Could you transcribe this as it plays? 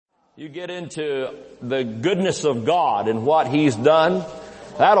You get into the goodness of God and what He's done,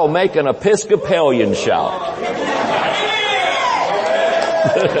 that'll make an Episcopalian shout.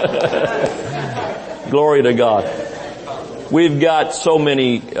 Glory to God. We've got so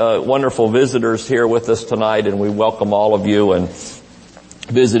many wonderful visitors here with us tonight, and we welcome all of you, and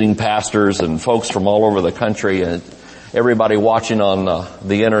visiting pastors and folks from all over the country, and everybody watching on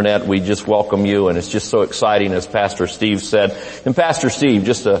the internet. We just welcome you, and it's just so exciting, as Pastor Steve said. And Pastor Steve,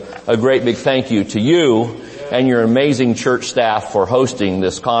 just a great big thank you to you and your amazing church staff for hosting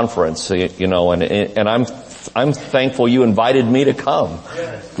this conference. You know, and I'm thankful you invited me to come.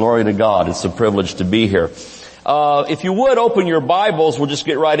 Glory to God. It's a privilege to be here. If you would open your Bibles, we'll just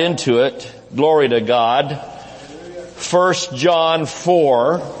get right into it. Glory to God. 1 John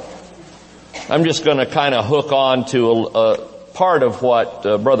 4. I'm just going to kind of hook on to a part of what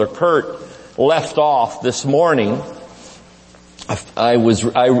Brother Kurt left off this morning.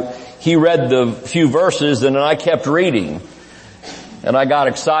 He read the few verses, and then I kept reading, and I got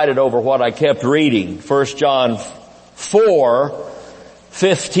excited over what I kept reading. 1 John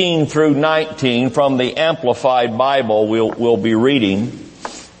 4:15 through 19 from the Amplified Bible we'll be reading.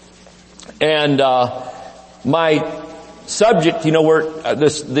 And my subject, you know,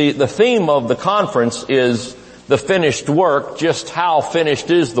 the theme of the conference is the finished work. Just how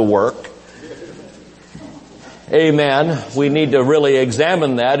finished is the work? Amen. We need to really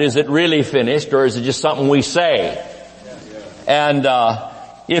examine that. Is it really finished, or is it just something we say? And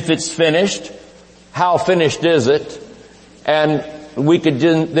if it's finished, how finished is it? And we could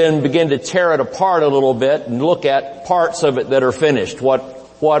then begin to tear it apart a little bit and look at parts of it that are finished.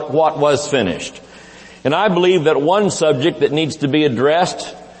 What was finished? And I believe that one subject that needs to be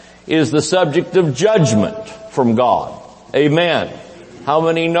addressed is the subject of judgment from God. Amen. How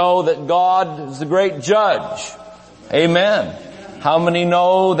many know that God is the great judge? Amen. How many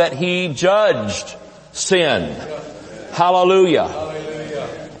know that He judged sin? Hallelujah.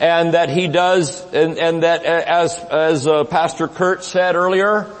 And that He does, and that as Pastor Kurt said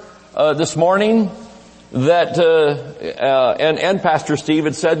earlier this morning, that and Pastor Steve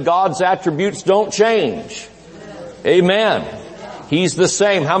had said, God's attributes don't change. Amen. He's the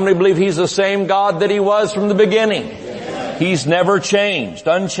same. How many believe He's the same God that He was from the beginning? He's never changed.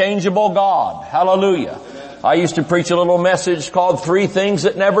 Unchangeable God. Hallelujah. I used to preach a little message called 3 Things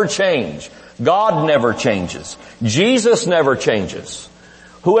That Never Change. God never changes. Jesus never changes.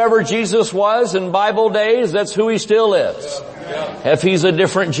 Whoever Jesus was in Bible days, that's who He still is. If He's a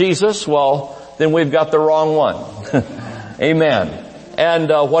different Jesus, well, then we've got the wrong one. Amen. And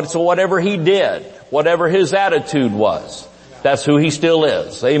so whatever He did, whatever His attitude was, that's who He still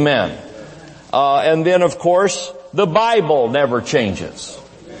is. Amen. And then, of course, the Bible never changes.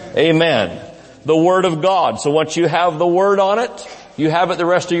 Amen. The Word of God. So once you have the Word on it, you have it the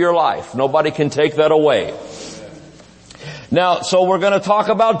rest of your life. Nobody can take that away. Now, so we're going to talk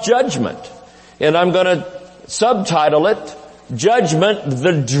about judgment. And I'm going to subtitle it, Judgment,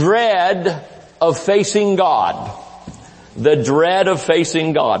 the Dread of Facing God. The dread of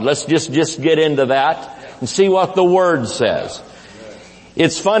facing God. Let's just get into that and see what the Word says.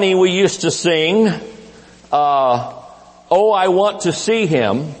 It's funny, we used to sing, Oh, I want to see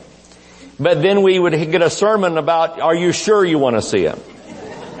Him, but then we would get a sermon about, are you sure you want to see Him?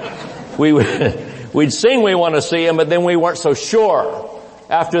 We'd sing we want to see Him, but then we weren't so sure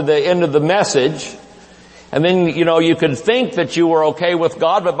after the end of the message. And then, you know, you could think that you were okay with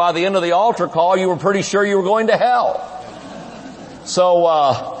God, but by the end of the altar call, you were pretty sure you were going to hell.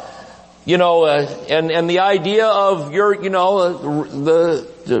 So, you know, and the idea of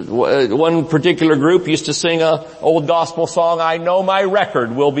one particular group used to sing a old gospel song, I know my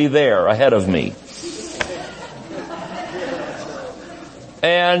record will be there ahead of me.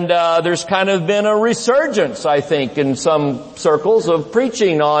 And there's kind of been a resurgence, I think, in some circles of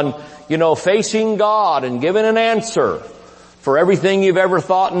preaching on, you know, facing God and giving an answer for everything you've ever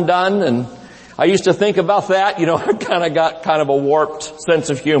thought and done. And I used to think about that, you know, I kind of got kind of a warped sense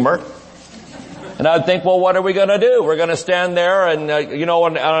of humor. And I'd think, well, what are we going to do? We're going to stand there and, you know,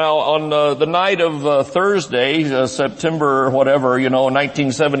 on the night of Thursday, September, whatever, you know,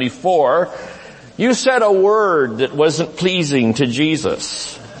 1974, you said a word that wasn't pleasing to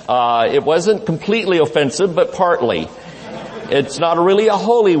Jesus. It wasn't completely offensive, but partly. It's not really a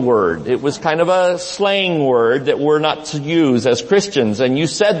holy word. It was kind of a slang word that we're not to use as Christians. And you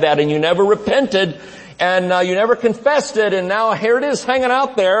said that and you never repented and you never confessed it. And now here it is hanging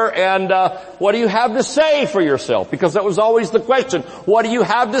out there. And what do you have to say for yourself? Because that was always the question. What do you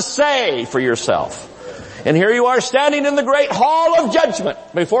have to say for yourself? And here you are standing in the great hall of judgment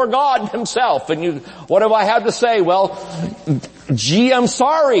before God Himself. And what do I have to say? Well, gee, I'm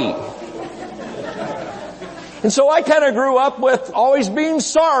sorry. And so I kind of grew up with always being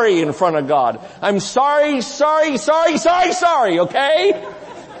sorry in front of God. I'm sorry, okay?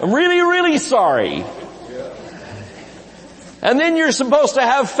 I'm really, really sorry. And then you're supposed to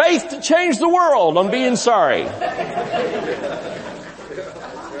have faith to change the world on being sorry.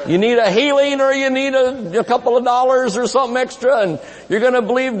 You need a healing or you need a couple of dollars or something extra and you're going to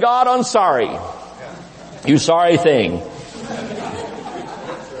believe God on sorry. You sorry thing.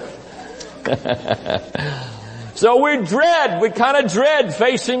 So we kind of dread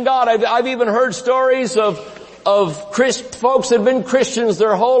facing God. I've even heard stories of folks that have been Christians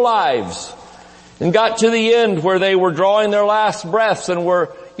their whole lives and got to the end where they were drawing their last breaths and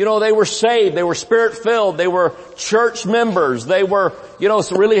they were saved, they were spirit filled, they were church members, they were,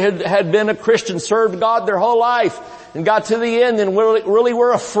 really had been a Christian, served God their whole life and got to the end and really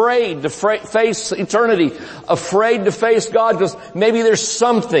were afraid to face eternity, afraid to face God because maybe there's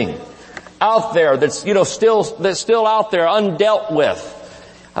something out there that's, still out there undealt with.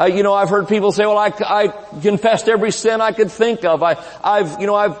 I've heard people say, well, I confessed every sin I could think of.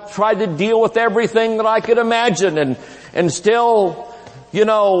 I've tried to deal with everything that I could imagine and still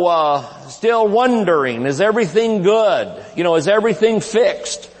wondering, is everything good? Is everything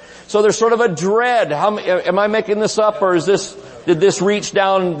fixed? So there's sort of a dread. Am I making this up or did this reach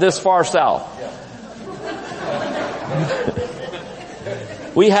down this far south?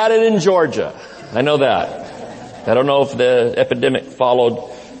 We had it in Georgia. I know that. I don't know if the epidemic followed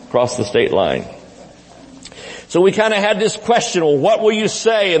across the state line. So we kind of had this question, well, what will you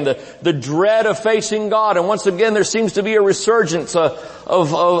say? And the dread of facing God. And once again, there seems to be a resurgence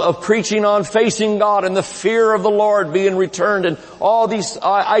of preaching on facing God and the fear of the Lord being returned and all these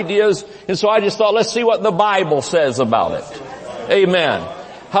ideas. And so I just thought, let's see what the Bible says about it. Amen.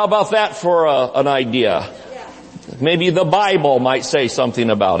 How about that for an idea? Maybe the Bible might say something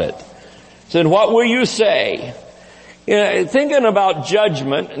about it. So what will you say? Thinking about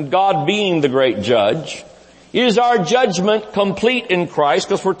judgment and God being the great judge, is our judgment complete in Christ?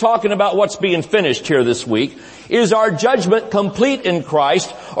 Because we're talking about what's being finished here this week. Is our judgment complete in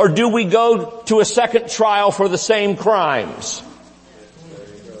Christ, or do we go to a second trial for the same crimes?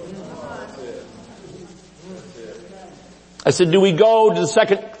 I said, do we go to the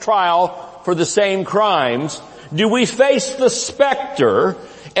second trial for the same crimes? Do we face the specter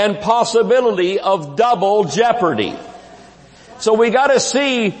and possibility of double jeopardy? So we got to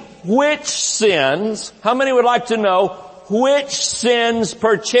see which sins, how many would like to know which sins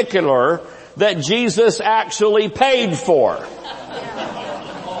particular that Jesus actually paid for?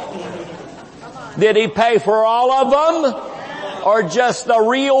 Did he pay for all of them or just the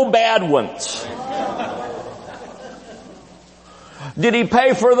real bad ones? Did he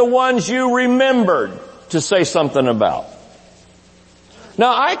pay for the ones you remembered to say something about?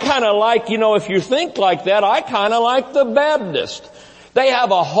 Now I kind of like, if you think like that, I kind of like the Baptist. They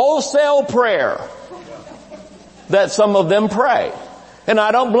have a wholesale prayer that some of them pray. And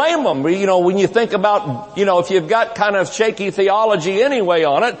I don't blame them. When you think about, if you've got kind of shaky theology anyway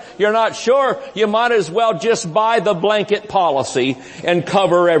on it, you're not sure, you might as well just buy the blanket policy and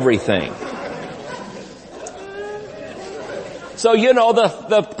cover everything. So,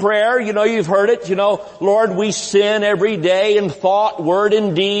 the prayer, you've heard it, Lord, we sin every day in thought, word,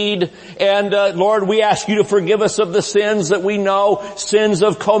 and deed. And, Lord, we ask you to forgive us of the sins that we know, sins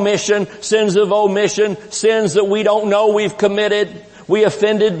of commission, sins of omission, sins that we don't know we've committed. We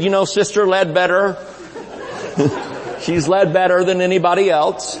offended, Sister Ledbetter. She's Ledbetter than anybody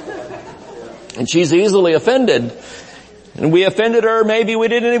else. And she's easily offended. And we offended her, maybe we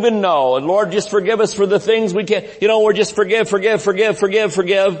didn't even know. And Lord, just forgive us for the things we can't, we're just forgive.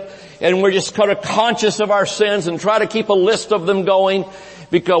 And we're just kind of conscious of our sins and try to keep a list of them going.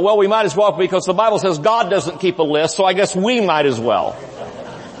 Because the Bible says God doesn't keep a list, so I guess we might as well.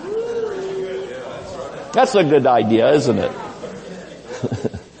 That's a good idea, isn't it?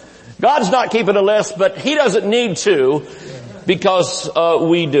 God's not keeping a list, but He doesn't need to because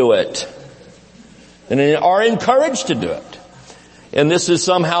we do it. And are encouraged to do it. And this is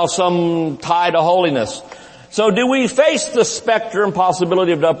somehow some tie to holiness. So do we face the specter and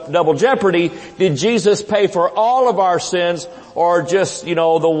possibility of double jeopardy? Did Jesus pay for all of our sins or just,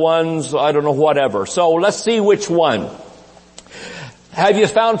 the ones, I don't know, whatever. So let's see which one. Have you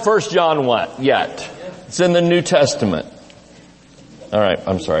found 1 John 1 yet? It's in the New Testament. All right,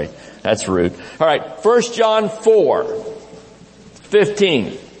 I'm sorry. That's rude. All right, 1 John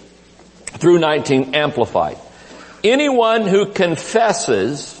 4:15 through 19, Amplified. Anyone who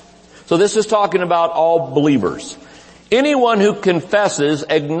confesses, so this is talking about all believers. Anyone who confesses,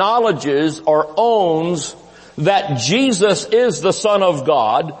 acknowledges, or owns that Jesus is the Son of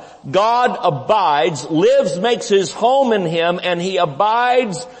God. God abides, lives, makes his home in him, and he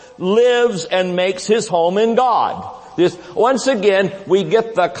abides, lives, and makes his home in God. This, once again, we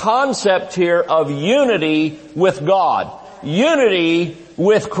get the concept here of unity with God. Unity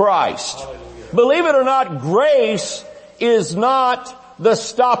with Christ. Believe it or not, grace is not the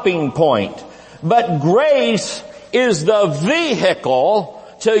stopping point, but grace is the vehicle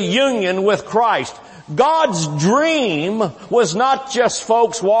to union with Christ. God's dream was not just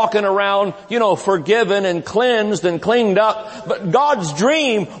folks walking around, forgiven and cleansed and cleaned up, but God's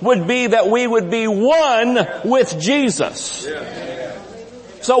dream would be that we would be one with Jesus.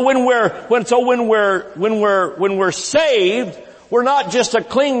 So when we're saved, we're not just a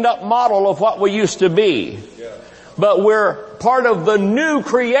cleaned up model of what we used to be, but we're part of the new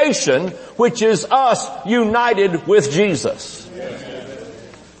creation, which is us united with Jesus.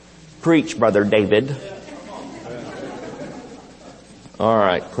 Preach, Brother David. All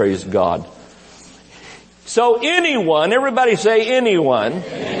right, praise God. So anyone, everybody say anyone.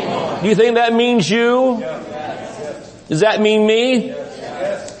 Do you think that means you? Does that mean me?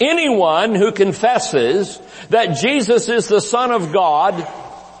 Anyone who confesses that Jesus is the Son of God,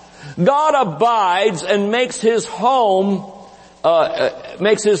 God abides and makes his home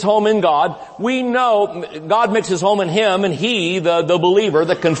in God. We know God makes his home in him, and he, the believer,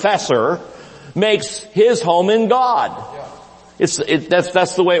 the confessor, makes his home in God.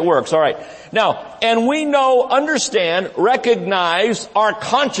 That's the way it works. All right. Now, and we know, understand, recognize, are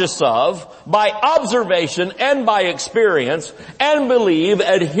conscious of, by observation and by experience, and believe,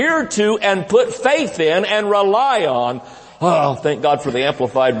 adhere to, and put faith in, and rely on. Oh, thank God for the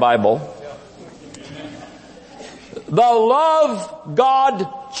Amplified Bible. The love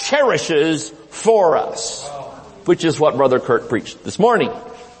God cherishes for us, which is what Brother Kurt preached this morning.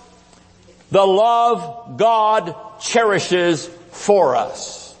 The love God cherishes for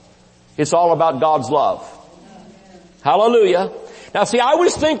us. It's all about God's love. Hallelujah. Now see, I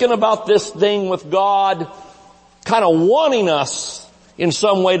was thinking about this thing with God kind of wanting us in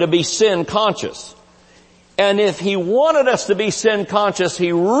some way to be sin conscious. And if he wanted us to be sin conscious,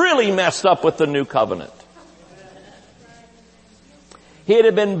 he really messed up with the new covenant. He'd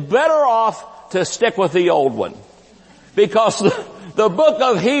have been better off to stick with the old one. Because the book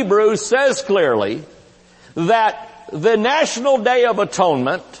of Hebrews says clearly that the National Day of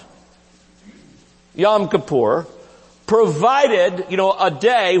Atonement, Yom Kippur, provided, a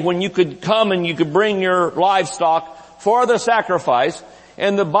day when you could come and you could bring your livestock for the sacrifice.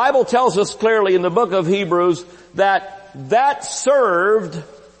 And the Bible tells us clearly in the book of Hebrews that served,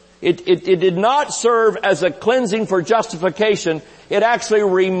 it did not serve as a cleansing for justification. It actually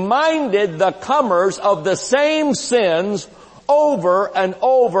reminded the comers of the same sins over and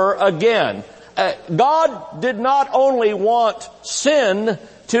over again. God did not only want sin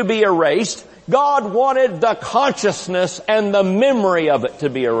to be erased, God wanted the consciousness and the memory of it to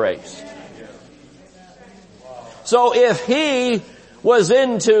be erased. So if he was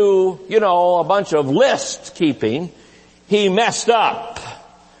into, a bunch of list keeping, he messed up.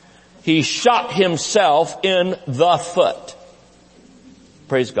 He shot himself in the foot.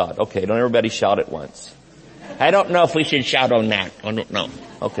 Praise God. Okay, don't everybody shout at once. I don't know if we should shout on that. I don't know.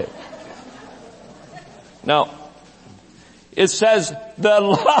 Okay. Now, it says the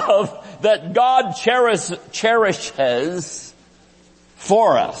love that God cherishes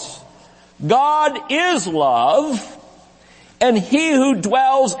for us. God is love, and he who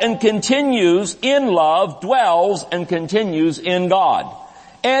dwells and continues in love dwells and continues in God.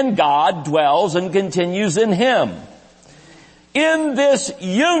 And God dwells and continues in him. In this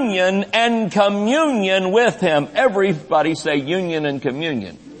union and communion with him. Everybody say union and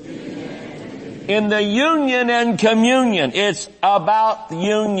communion. In the union and communion, it's about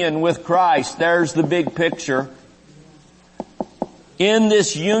union with Christ. There's the big picture. In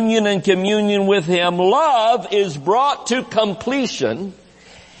this union and communion with him, love is brought to completion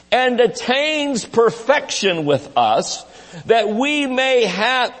and attains perfection with us, that we may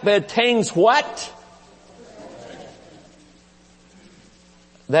attains what?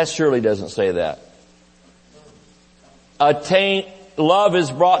 That surely doesn't say that. Love is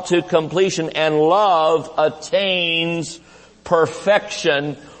brought to completion, and love attains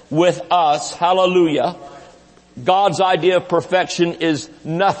perfection with us. Hallelujah. God's idea of perfection is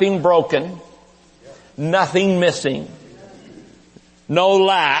nothing broken, nothing missing, no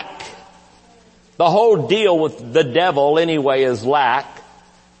lack. The whole deal with the devil anyway is lack.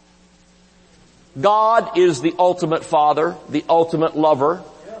 God is the ultimate Father, the ultimate lover,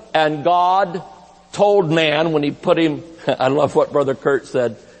 and God told man when he put him, I love what Brother Kurt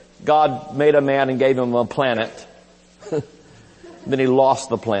said, God made a man and gave him a planet. Then he lost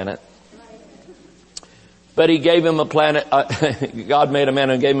the planet. But he gave him a planet, God made a man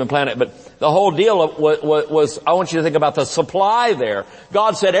and gave him a planet, but the whole deal was, I want you to think about the supply there.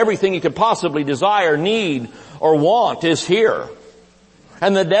 God said everything you could possibly desire, need, or want is here.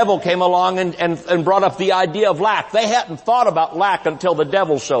 And the devil came along and brought up the idea of lack. They hadn't thought about lack until the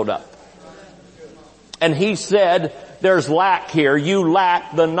devil showed up. And he said, there's lack here. You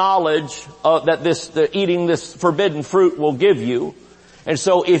lack the knowledge that eating this forbidden fruit will give you. And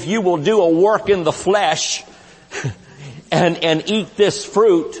so if you will do a work in the flesh and eat this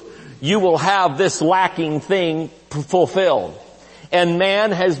fruit, you will have this lacking thing fulfilled. And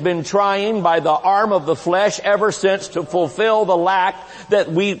man has been trying by the arm of the flesh ever since to fulfill the lack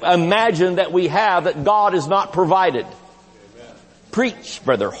that we imagine that we have, that God has not provided. Amen. Preach,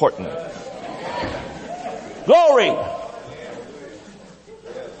 Brother Horton. Glory!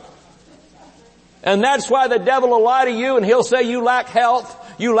 And that's why the devil will lie to you and he'll say you lack health,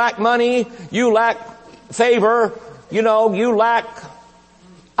 you lack money, you lack favor, you lack...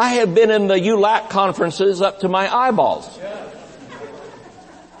 I have been in the you lack conferences up to my eyeballs.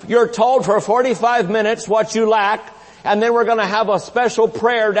 You're told for 45 minutes what you lack, and then we're going to have a special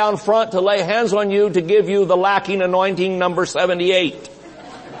prayer down front to lay hands on you to give you the lacking anointing number 78.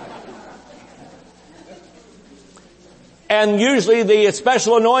 And usually the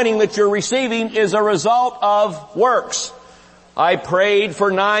special anointing that you're receiving is a result of works. I prayed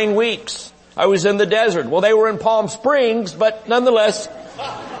for 9 weeks. I was in the desert. Well, they were in Palm Springs, but nonetheless,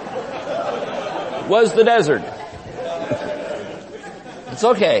 was the desert. It's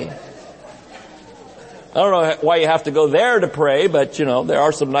okay. I don't know why you have to go there to pray, but there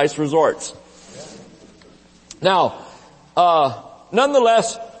are some nice resorts. Now,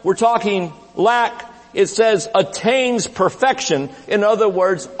 nonetheless, we're talking lack. It says attains perfection. In other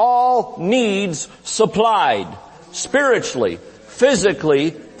words, all needs supplied. Spiritually,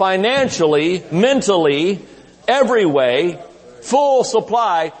 physically, financially, mentally, every way, full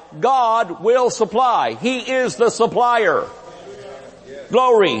supply. God will supply. He is the supplier.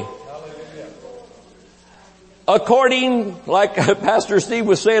 Glory. According, like Pastor Steve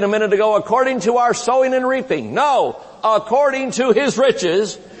was saying a minute ago, according to our sowing and reaping. No, according to His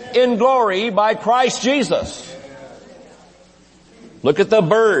riches in glory by Christ Jesus. Look at the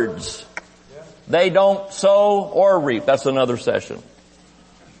birds. They don't sow or reap. That's another session.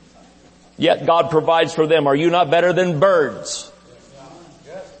 Yet God provides for them. Are you not better than birds?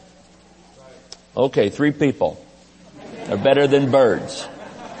 Okay, 3 people are better than birds.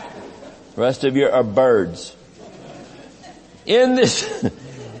 The rest of you are birds. In this,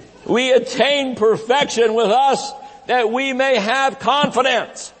 we attain perfection with us that we may have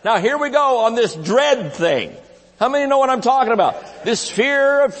confidence. Now here we go on this dread thing. How many know what I'm talking about? This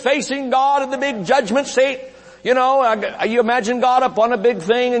fear of facing God in the big judgment seat. You imagine God up on a big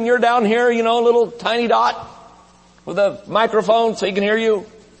thing and you're down here, a little tiny dot with a microphone so He can hear you.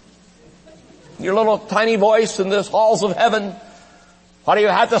 Your little tiny voice in the halls of heaven. What do you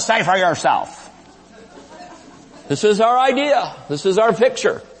have to say for yourself? This is our idea. This is our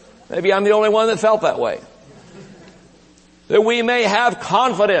picture. Maybe I'm the only one that felt that way. That we may have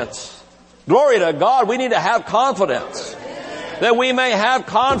confidence. Glory to God, we need to have confidence. That we may have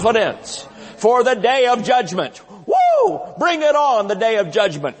confidence for the day of judgment. Woo! Bring it on, the day of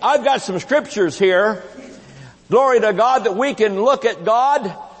judgment. I've got some scriptures here. Glory to God, that we can look at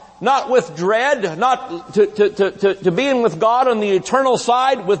God not with dread, not to being with God on the eternal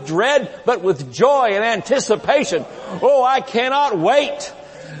side with dread, but with joy and anticipation. Oh, I cannot wait.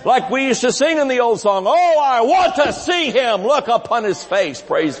 Like we used to sing in the old song, oh, I want to see Him, look upon His face,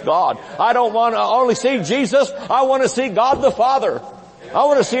 praise God. I don't want to only see Jesus, I want to see God the Father. I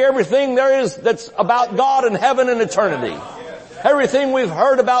want to see everything there is that's about God and heaven and eternity. Everything we've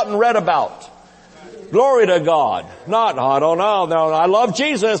heard about and read about. Glory to God. Not, I don't know, no, I love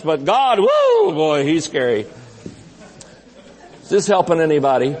Jesus, but God, woo, boy, He's scary. Is this helping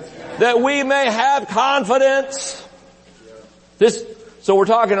anybody? That we may have confidence. So we're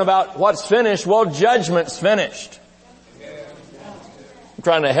talking about what's finished. Well, judgment's finished. I'm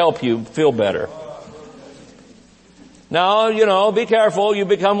trying to help you feel better. Now, be careful. You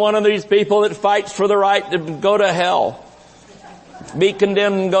become one of these people that fights for the right to go to hell. Be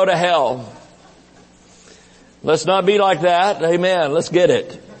condemned and go to hell. Let's not be like that. Amen. Let's get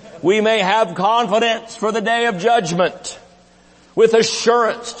it. We may have confidence for the day of judgment with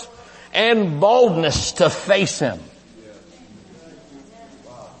assurance and boldness to face Him.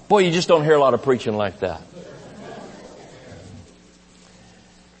 Boy, you just don't hear a lot of preaching like that.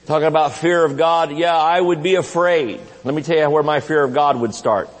 Talking about fear of God, yeah, I would be afraid. Let me tell you where my fear of God would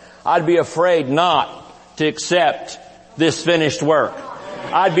start. I'd be afraid not to accept this finished work.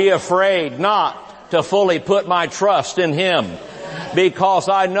 I'd be afraid not to fully put my trust in Him, because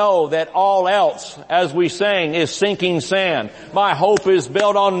I know that all else, as we sang, is sinking sand. My hope is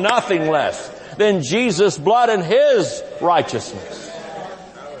built on nothing less than Jesus' blood and His righteousness.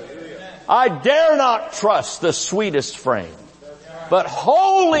 I dare not trust the sweetest frame, but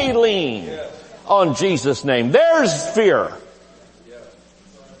wholly lean on Jesus' name. There's fear.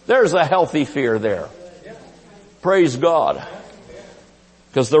 There's a healthy fear there. Praise God.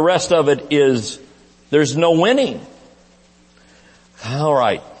 Because the rest of it is, there's no winning. All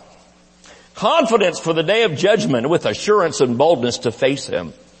right. Confidence for the day of judgment with assurance and boldness to face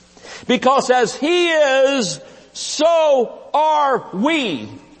Him. Because as He is, so are we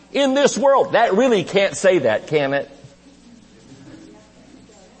in this world. That really can't say that, can it?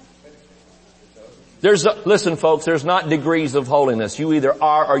 Listen folks, there's not degrees of holiness. You either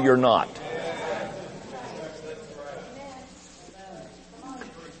are or you're not.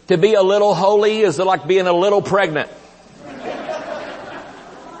 To be a little holy is like being a little pregnant.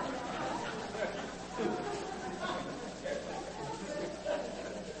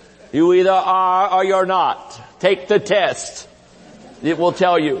 You either are or you're not. Take the test. It will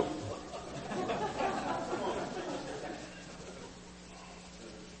tell you.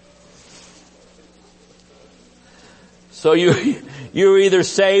 So you're either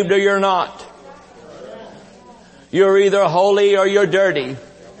saved or you're not. You're either holy or you're dirty.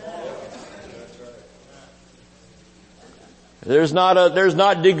 There's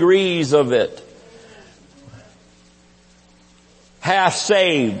not degrees of it. Half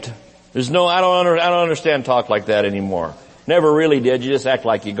saved. I don't understand talk like that anymore. Never really did. You just act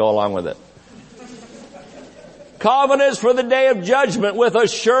like you go along with it. Confidence for the day of judgment with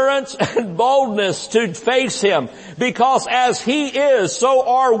assurance and boldness to face Him. Because as He is, so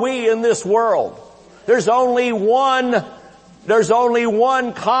are we in this world. There's only one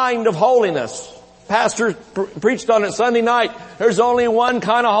kind of holiness. Pastor preached on it Sunday night. There's only one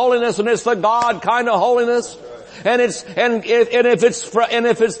kind of holiness, and it's the God kind of holiness. And if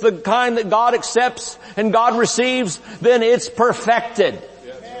it's the kind that God accepts and God receives, then it's perfected.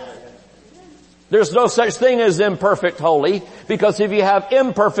 There's no such thing as imperfect holy, because if you have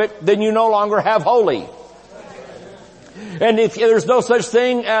imperfect, then you no longer have holy. And if there's no such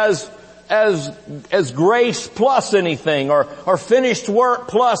thing as grace plus anything, or finished work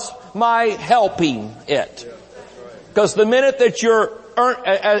plus my helping it. Because the minute that you're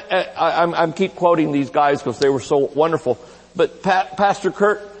I'm keep quoting these guys because they were so wonderful. But Pastor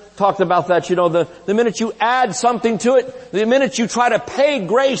Kurt talked about that, the minute you add something to it, the minute you try to pay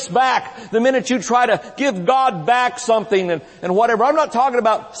grace back, the minute you try to give God back something and whatever. I'm not talking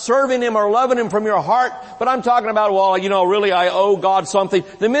about serving Him or loving Him from your heart, but I'm talking about, really I owe God something.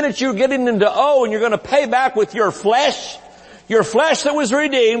 The minute you're getting into owe and you're going to pay back with your flesh that was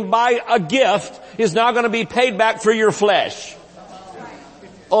redeemed by a gift is now going to be paid back for your flesh.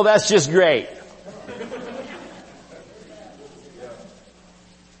 Oh, that's just great.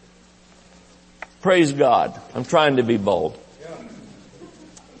 Praise God. I'm trying to be bold.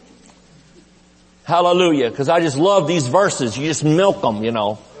 Hallelujah. Because I just love these verses. You just milk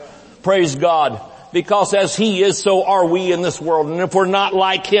them, Praise God. Because as He is, so are we in this world. And if we're not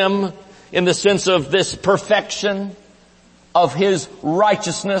like Him in the sense of this perfection of His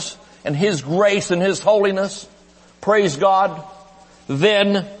righteousness and His grace and His holiness, praise God,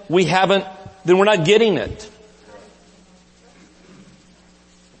 then we're not getting it.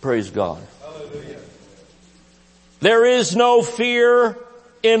 Praise God. Hallelujah. There is no fear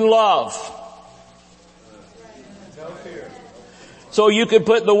in love. No fear. So you could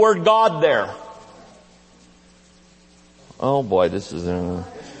put the word God there. Oh boy, this is...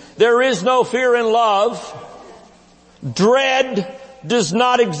 There is no fear in love. Dread does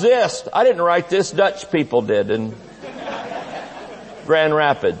not exist. I didn't write this. Dutch people did in Grand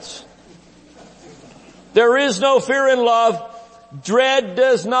Rapids. There is no fear in love. Dread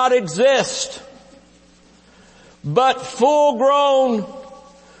does not exist. But full-grown,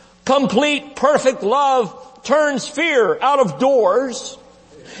 complete, perfect love turns fear out of doors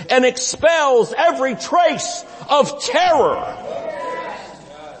and expels every trace of terror.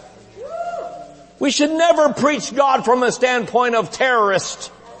 We should never preach God from a standpoint of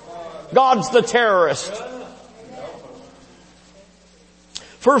terrorist. God's the terrorist.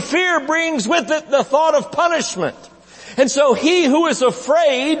 For fear brings with it the thought of punishment. And so he who is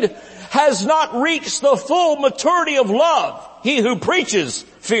afraid has not reached the full maturity of love. He who preaches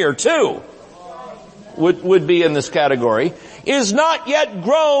fear too would be in this category, is not yet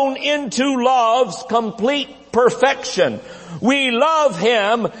grown into love's complete perfection. We love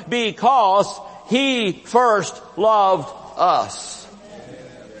Him because He first loved us.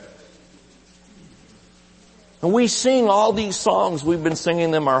 And we sing all these songs. We've been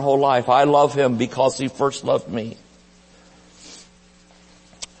singing them our whole life. I love Him because He first loved me.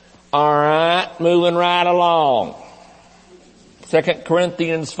 All right, moving right along. 2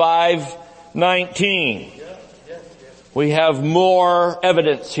 Corinthians 5:19. We have more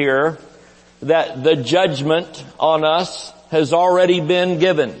evidence here that the judgment on us has already been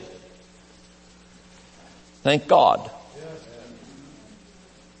given. Thank God.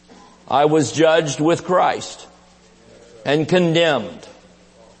 I was judged with Christ and condemned.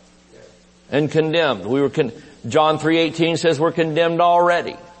 And condemned. John 3:18 says we're condemned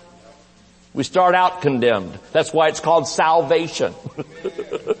already. We start out condemned. That's why it's called salvation.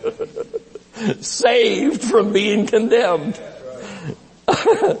 Saved from being condemned.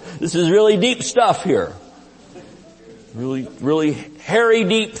 This is really deep stuff here. Really hairy,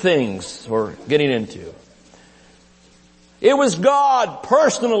 deep things we're getting into. It was God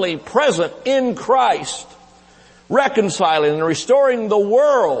personally present in Christ, reconciling and restoring the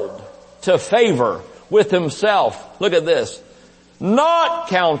world to favor with Himself. Look at this. Not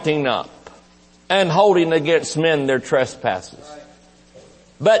counting up and holding against men their trespasses,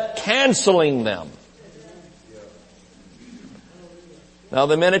 but canceling them. Now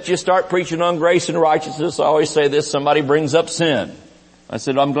the minute you start preaching on grace and righteousness, I always say this, somebody brings up sin. I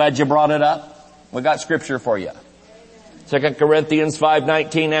said, I'm glad you brought it up. We got scripture for you. 2 Corinthians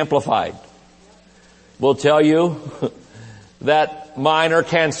 5:19 Amplified will tell you that mine are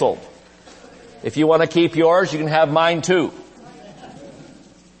canceled. If you want to keep yours, you can have mine too.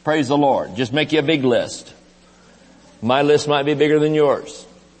 Praise the Lord. Just make you a big list. My list might be bigger than yours.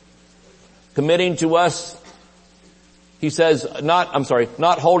 Committing to us, he says, not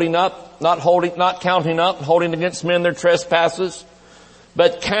counting up, holding against men their trespasses,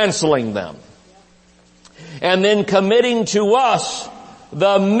 but canceling them. And then committing to us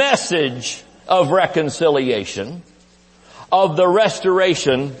the message of reconciliation, of the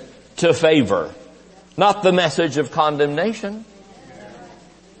restoration to favor. Not the message of condemnation.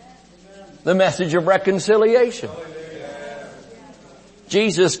 The message of reconciliation.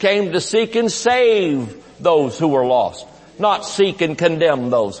 Jesus came to seek and save those who were lost, not seek and condemn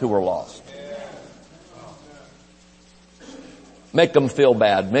those who were lost. Make them feel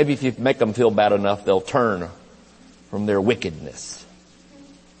bad. Maybe if you make them feel bad enough, they'll turn from their wickedness.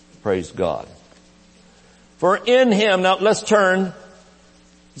 Praise God. For in Him, now let's turn.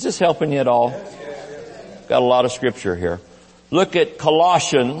 Is this helping you at all? Got a lot of scripture here. Look at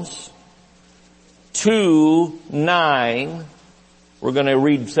Colossians 2:9. We're going to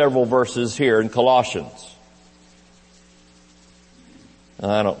read several verses here in Colossians.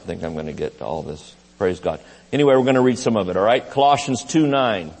 I don't think I'm going to get to all this. Praise God. Anyway, we're going to read some of it, all right? Colossians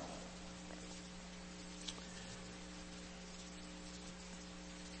 2:9.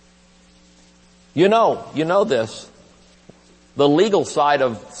 You know this. The legal side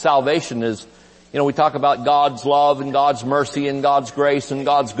of salvation is, we talk about God's love and God's mercy and God's grace and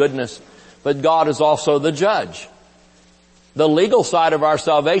God's goodness. But God is also the judge. The legal side of our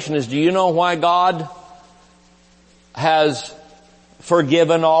salvation is, do you know why God has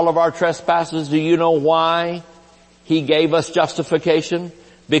forgiven all of our trespasses? Do you know why He gave us justification?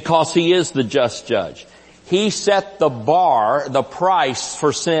 Because He is the just judge. He set the bar, the price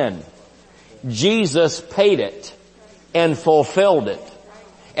for sin. Jesus paid it and fulfilled it.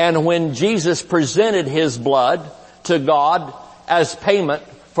 And when Jesus presented His blood to God as payment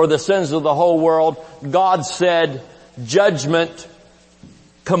for the sins of the whole world, God said, judgment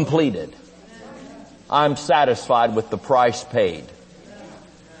completed. I'm satisfied with the price paid.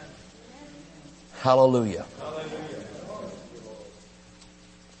 Hallelujah.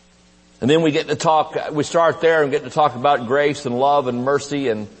 And then we start there and get to talk about grace and love and mercy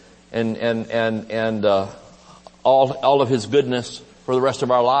and all of His goodness for the rest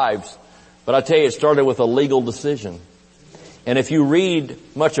of our lives. But I tell you, it started with a legal decision. And if you read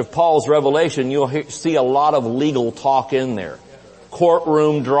much of Paul's revelation, you'll see a lot of legal talk in there.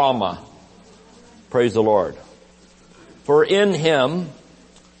 Courtroom drama. Praise the Lord. For in Him,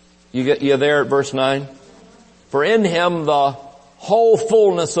 you there at verse 9? For in Him the whole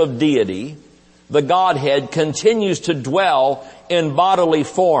fullness of deity, the Godhead, continues to dwell in bodily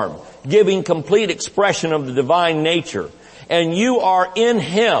form, giving complete expression of the divine nature. And you are in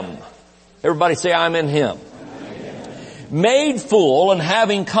Him. Everybody say, I'm in Him. Made full, and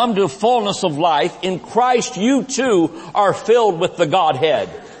having come to fullness of life, in Christ you too are filled with the Godhead,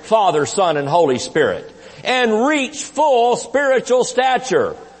 Father, Son, and Holy Spirit, and reach full spiritual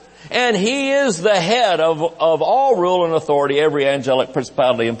stature, And He is the head of all rule and authority, every angelic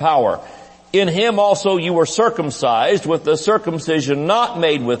principality and power. In Him also you were circumcised with the circumcision not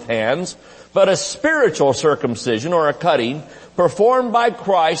made with hands, but a spiritual circumcision or a cutting performed by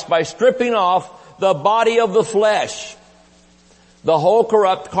Christ by stripping off the body of the flesh, the whole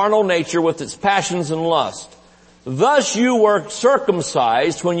corrupt carnal nature with its passions and lust. Thus you were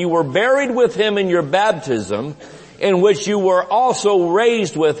circumcised when you were buried with Him in your baptism, in which you were also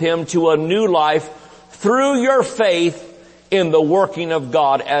raised with Him to a new life through your faith in the working of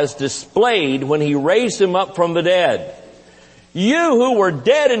God as displayed when He raised Him up from the dead. You who were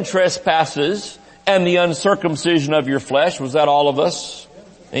dead in trespasses and the uncircumcision of your flesh, was that all of us?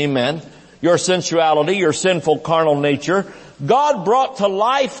 Amen. Your sensuality, your sinful carnal nature, God brought to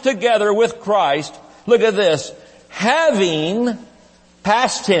life together with Christ. Look at this. Having,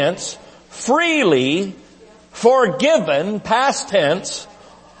 past tense, freely forgiven, past tense,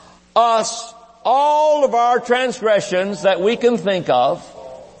 us all of our transgressions that we can think of,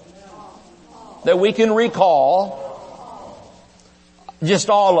 that we can recall, just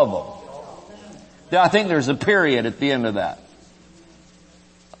all of them. I think there's a period at the end of that.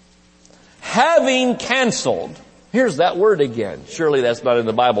 Having canceled, here's that word again. Surely that's not in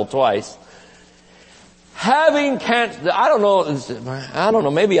the Bible twice. Having canceled, I don't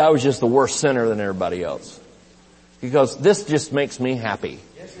know, maybe I was just the worst sinner than everybody else. Because this just makes me happy.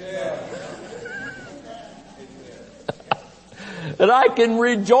 That I can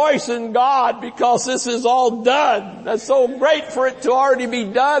rejoice in God because this is all done. That's so great for it to already be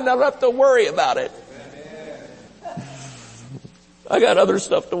done. I don't have to worry about it. I got other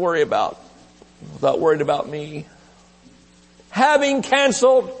stuff to worry about. Without worried about me. Having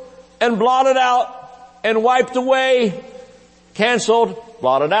canceled and blotted out and wiped away. Canceled,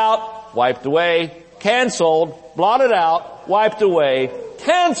 blotted out, wiped away. Canceled, blotted out, wiped away.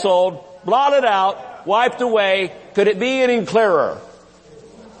 Canceled, blotted out, wiped away. Could it be any clearer?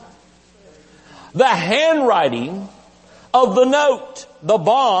 The handwriting of the note, the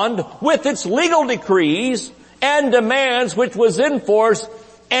bond, with its legal decrees and demands which was in force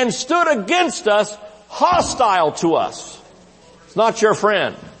and stood against us, hostile to us. It's not your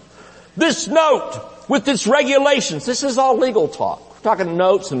friend. This note with its regulations, this is all legal talk. We're talking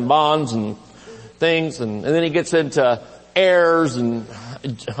notes and bonds and things, and then he gets into heirs and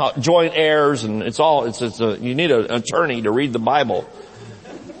joint heirs, and you need an attorney to read the Bible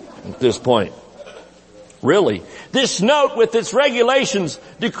at this point. Really. This note with its regulations,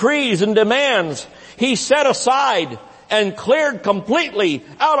 decrees, and demands, he set aside and cleared completely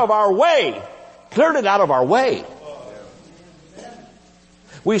out of our way. Cleared it out of our way.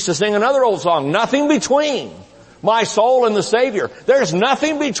 We used to sing another old song, nothing between my soul and the Savior. There's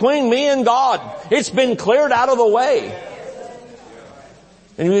nothing between me and God. It's been cleared out of the way.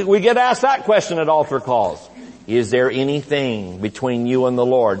 And we get asked that question at altar calls. Is there anything between you and the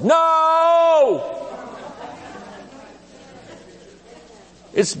Lord? No!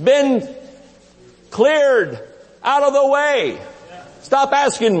 It's been cleared out of the way. Stop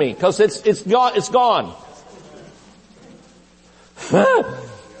asking me, because it's gone.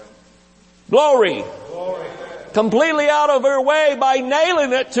 Glory. Completely out of her way by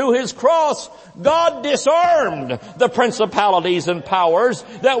nailing it to His cross. God disarmed the principalities and powers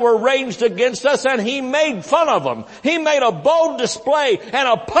that were raged against us, and He made fun of them. He made a bold display and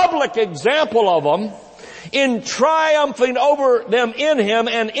a public example of them in triumphing over them in Him,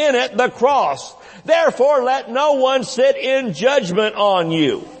 and in it the cross. Therefore let no one sit in judgment on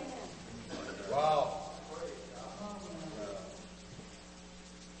you. Wow.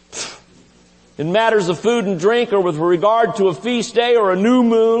 In matters of food and drink, or with regard to a feast day or a new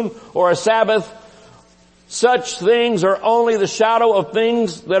moon or a Sabbath, such things are only the shadow of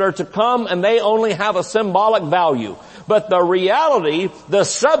things that are to come, and they only have a symbolic value. But the reality, the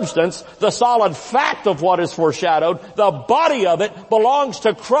substance, the solid fact of what is foreshadowed, the body of it belongs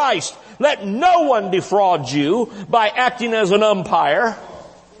to Christ. Let no one defraud you by acting as an umpire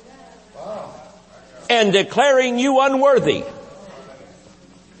and declaring you unworthy.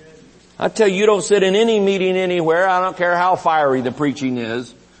 I tell you, you don't sit in any meeting anywhere, I don't care how fiery the preaching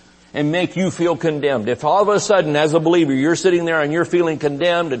is, and make you feel condemned. If all of a sudden, as a believer, you're sitting there and you're feeling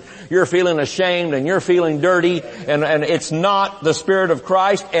condemned and you're feeling ashamed and you're feeling dirty, and it's not the Spirit of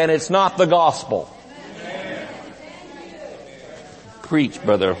Christ and it's not the gospel. Amen. Preach,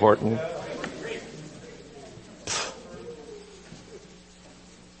 Brother Horton.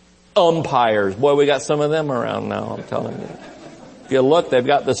 Umpires. Boy, we got some of them around now, I'm telling you. If you look, they've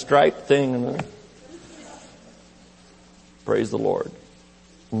got the stripe thing. Praise the Lord.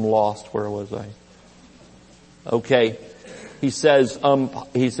 I'm lost. Where was I? Okay. He says,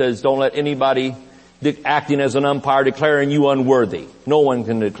 don't let anybody acting as an umpire declaring you unworthy. No one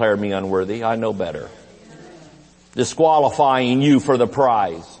can declare me unworthy. I know better. Disqualifying you for the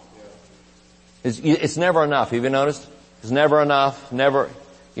prize. It's never enough. Have you noticed? It's never enough. Never,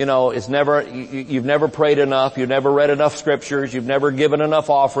 it's never, you've never prayed enough. You've never read enough scriptures. You've never given enough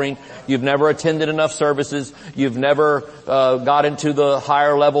offering. You've never attended enough services. You've never, got into the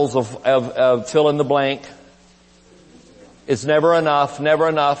higher levels of fill in the blank. It's never enough, never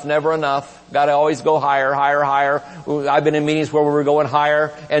enough, never enough. Gotta always go higher, higher, higher. I've been in meetings where we were going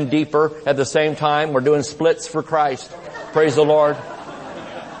higher and deeper at the same time. We're doing splits for Christ. Praise the Lord.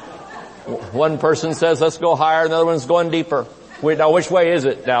 One person says, let's go higher, and the other one's going deeper. Now which way is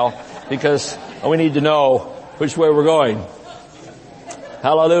it now? Because we need to know which way we're going.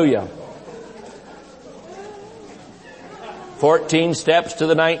 Hallelujah. 14 steps to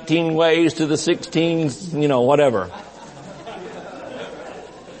the 19 ways to the 16, whatever.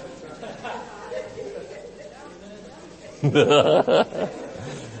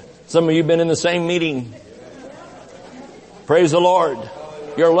 Some of you have been in the same meeting. Praise the Lord.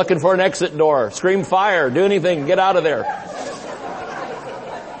 You're looking for an exit door. Scream fire. Do anything. Get out of there.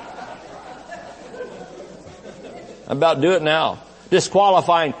 I'm about to do it now.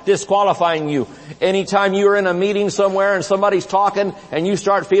 Disqualifying you. Anytime you're in a meeting somewhere and somebody's talking and you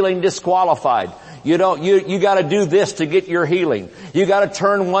start feeling disqualified, you gotta do this to get your healing. You gotta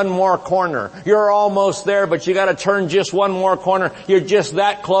turn one more corner. You're almost there, but you gotta turn just one more corner. You're just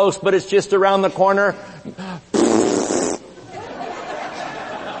that close, but it's just around the corner.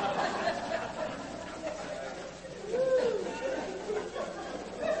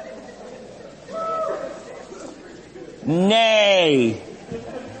 Nay.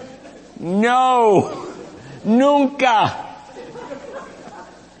 No. Nunca.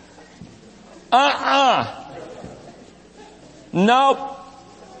 Nope.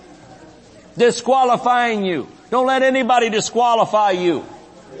 Disqualifying you. Don't let anybody disqualify you.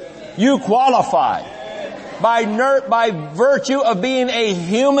 You qualify. By virtue of being a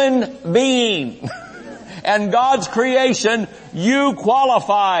human being and God's creation, you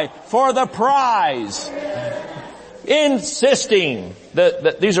qualify for the prize. Insisting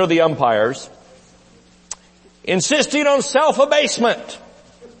that these are the umpires. Insisting on self-abasement.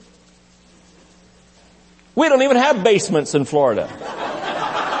 We don't even have basements in Florida.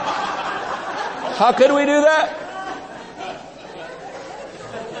 How could we do that?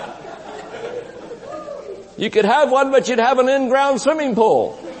 You could have one, but you'd have an in-ground swimming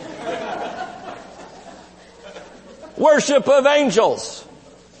pool. Worship of angels.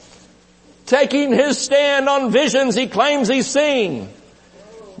 Taking his stand on visions he claims he's seeing.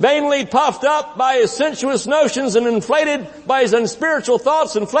 Vainly puffed up by his sensuous notions and inflated by his unspiritual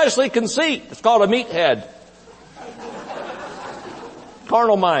thoughts and fleshly conceit. It's called a meathead.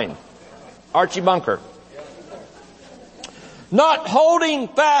 Carnal mind. Archie Bunker. Not holding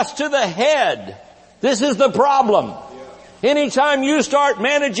fast to the head. This is the problem. Anytime you start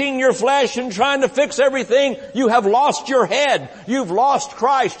managing your flesh and trying to fix everything, you have lost your head. You've lost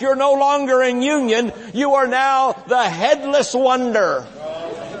Christ. You're no longer in union. You are now the headless wonder.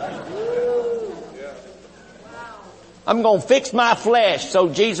 I'm going to fix my flesh so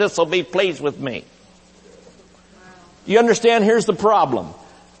Jesus will be pleased with me. Do you understand? Here's the problem.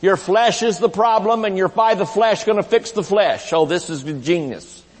 Your flesh is the problem, and you're by the flesh going to fix the flesh. Oh, this is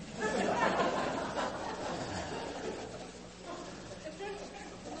genius.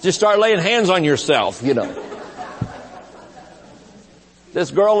 Just start laying hands on yourself,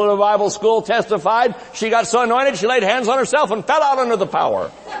 This girl in a Bible school testified she got so anointed she laid hands on herself and fell out under the power.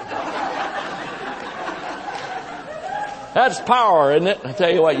 That's power, isn't it? I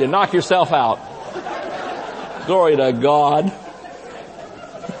tell you what, you knock yourself out. Glory to God.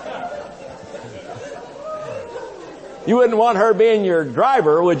 You wouldn't want her being your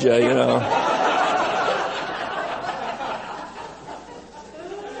driver, would you,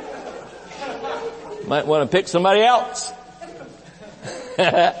 Might want to pick somebody else.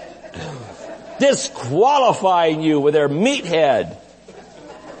 Disqualifying you with their meathead.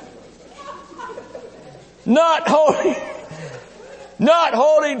 Not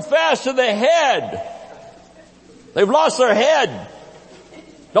holding fast to the head. They've lost their head.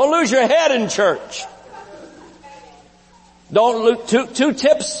 Don't lose your head in church. Don't lose, two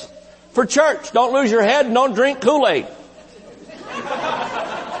tips for church. Don't lose your head and don't drink Kool-Aid.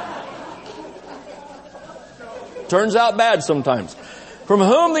 Turns out bad sometimes. From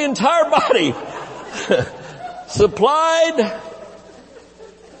whom the entire body supplied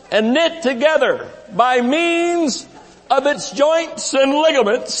and knit together by means of its joints and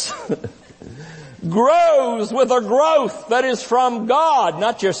ligaments grows with a growth that is from God,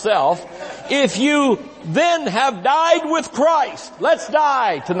 not yourself, if you then have died with Christ. Let's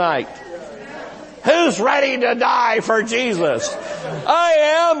die tonight. Who's ready to die for Jesus?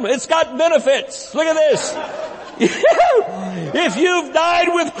 I am. It's got benefits. Look at this. If you've died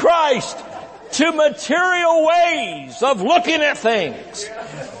with Christ to material ways of looking at things,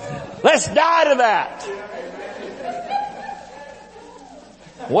 let's die to that.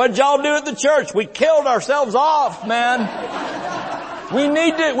 What'd y'all do at the church? We killed ourselves off, man. We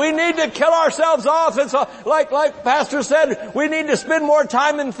need to kill ourselves off. It's like Pastor said, we need to spend more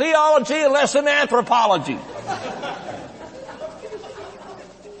time in theology and less in anthropology.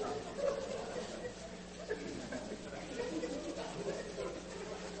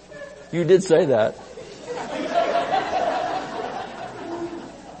 You did say that.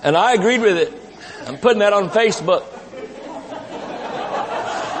 And I agreed with it. I'm putting that on Facebook.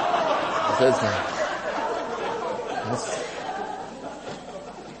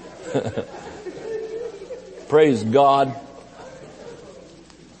 Praise God.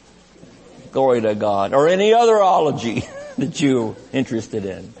 Glory to God. Or any other ology that you're interested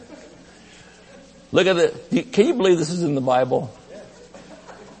in. Look at it. Can you believe this is in the Bible?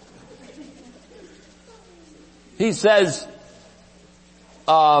 He says,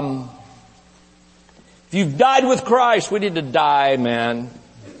 if you've died with Christ, we need to die, man.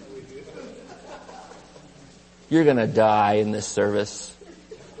 You're gonna die in this service.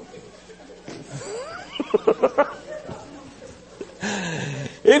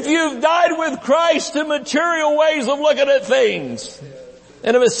 If you've died with Christ to material ways of looking at things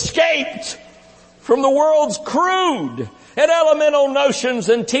and have escaped from the world's crude and elemental notions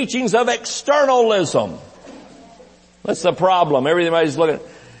and teachings of externalism. That's the problem. Everybody's looking,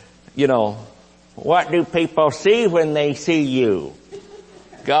 what do people see when they see you?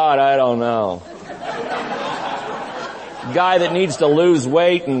 God, I don't know. Guy that needs to lose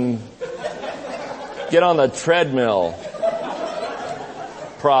weight and get on the treadmill.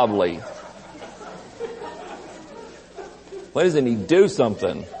 Probably. Why doesn't he do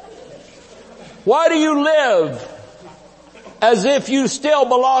something? Why do you live as if you still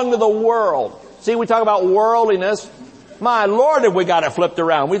belong to the world? See, we talk about worldliness. My Lord, have we got it flipped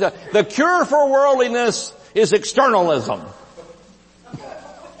around. The cure for worldliness is externalism.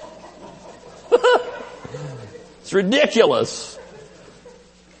 It's ridiculous.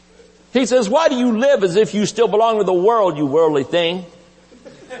 He says, why do you live as if you still belong to the world, you worldly thing?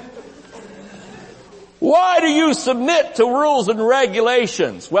 Why do you submit to rules and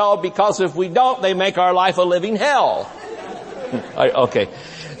regulations? Well, because if we don't, they make our life a living hell. Okay.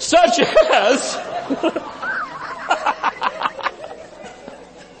 Such as...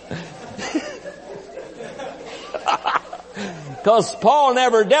 Because Paul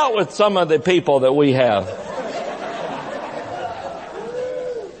never dealt with some of the people that we have.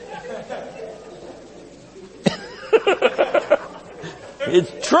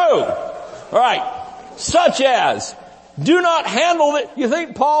 It's true. All right. Such as, do not handle it. You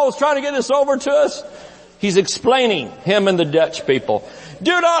think Paul was trying to get this over to us? He's explaining, him and the Dutch people.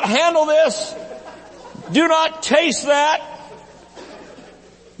 Do not handle this. Do not taste that.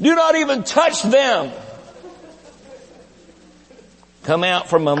 Do not even touch them. Come out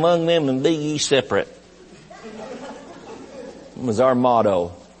from among them and be ye separate. It was our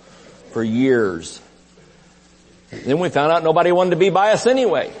motto for years. Then we found out nobody wanted to be by us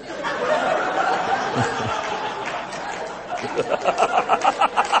anyway.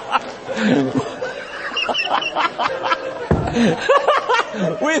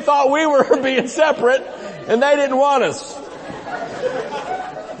 We thought we were being separate and they didn't want us.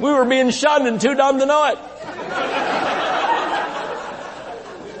 We were being shunned and too dumb to know it.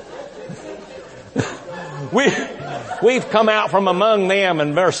 We've come out from among them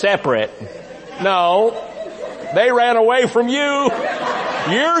and they're separate. No, they ran away from you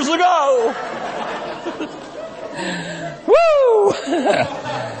years ago. Woo!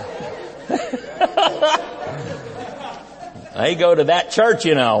 They go to that church,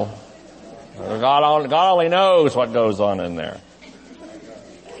 God only knows what goes on in there.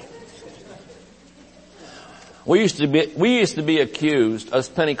 We used to be accused, us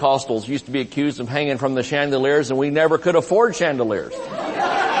Pentecostals used to be accused of hanging from the chandeliers, and we never could afford chandeliers.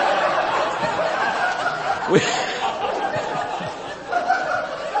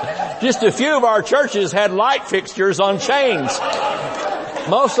 Just a few of our churches had light fixtures on chains.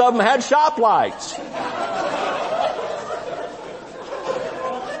 Most of them had shop lights.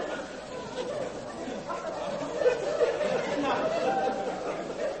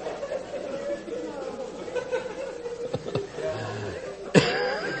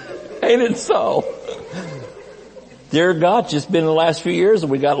 Ain't it so? Dear God, just been the last few years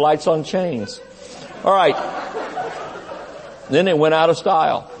and we got lights on chains. All right. Then it went out of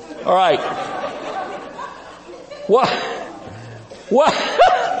style. All right. What?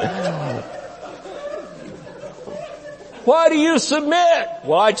 Why do you submit?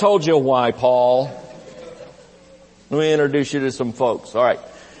 Well, I told you why, Paul. Let me introduce you to some folks. All right.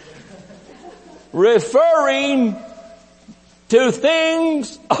 Referring to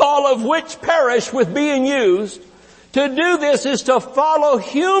things all of which perish with being used. To do this is to follow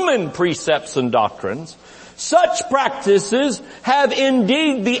human precepts and doctrines. Such practices have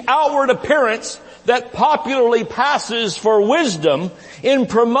indeed the outward appearance that popularly passes for wisdom in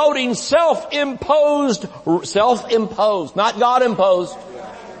promoting self-imposed, not God-imposed.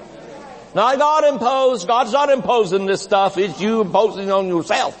 Not God-imposed. God's not imposing this stuff. It's you imposing on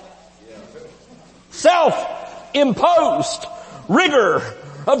yourself. Self-imposed rigor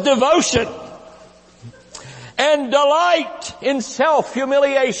of devotion and delight in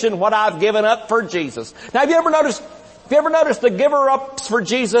self-humiliation, what I've given up for Jesus. Now, have you ever noticed the giver-ups for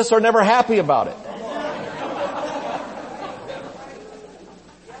Jesus are never happy about it?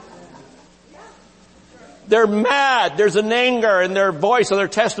 They're mad. There's an anger in their voice and their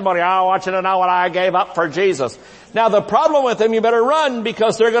testimony. I want you to know what I gave up for Jesus. Now, the problem with them, you better run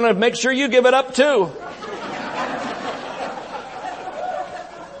because they're going to make sure you give it up too.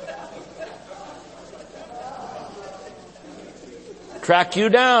 Track you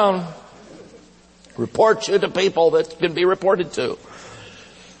down. Report you to people that can be reported to.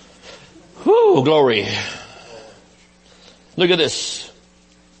 Whew, glory. Look at this.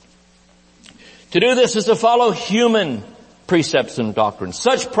 To do this is to follow human precepts and doctrines.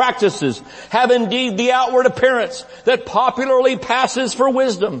 Such practices have indeed the outward appearance that popularly passes for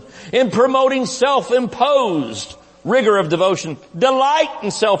wisdom in promoting self-imposed rigor of devotion, delight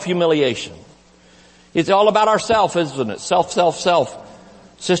in self-humiliation. It's all about ourself, isn't it? Self,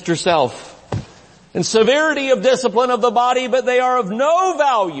 sister self. And severity of discipline of the body, but they are of no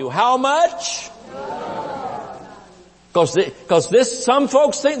value. How much? Because some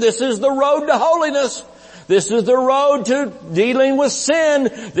folks think this is the road to holiness. This is the road to dealing with sin.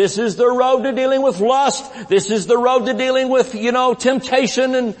 This is the road to dealing with lust. This is the road to dealing with,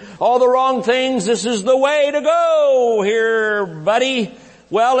 temptation and all the wrong things. This is the way to go here, buddy.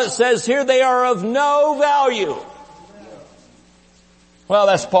 Well, it says here they are of no value. Well,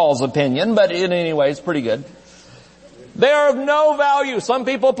 that's Paul's opinion, but in any way, it's pretty good. They are of no value. Some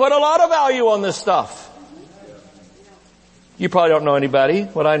people put a lot of value on this stuff. You probably don't know anybody,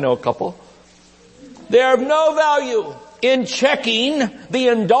 but I know a couple. They are of no value in checking the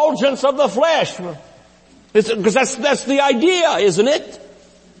indulgence of the flesh. Because that's the idea, isn't it?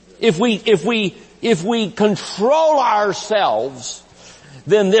 If we control ourselves,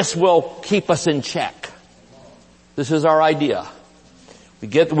 then this will keep us in check. This is our idea.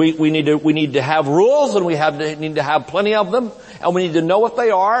 We need to have rules, and need to have plenty of them, and we need to know what they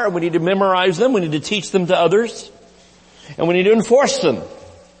are, and we need to memorize them, we need to teach them to others, and we need to enforce them.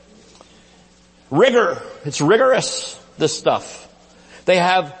 Rigor. It's rigorous, this stuff. They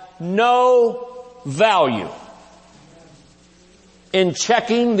have no value in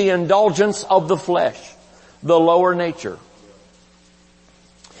checking the indulgence of the flesh, the lower nature.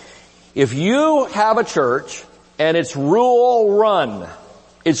 If you have a church and it's rule run,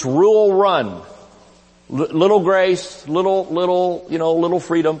 little grace, little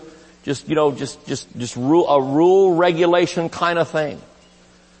freedom, just rule regulation kind of thing.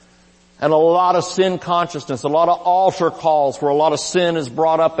 And a lot of sin consciousness, a lot of altar calls where a lot of sin is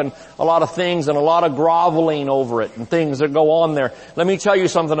brought up and a lot of things and a lot of groveling over it and things that go on there. Let me tell you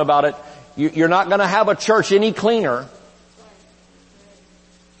something about it. You're not going to have a church any cleaner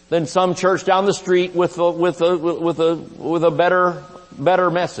than some church down the street with a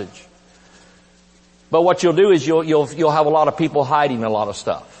better message. But what you'll do is you'll have a lot of people hiding a lot of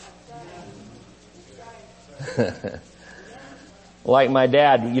stuff. Like my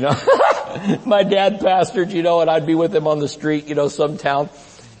dad, my dad pastored, and I'd be with him on the street, some town,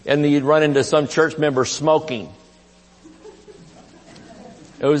 and you'd run into some church member smoking.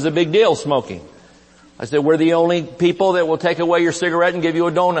 It was a big deal, smoking. I said, we're the only people that will take away your cigarette and give you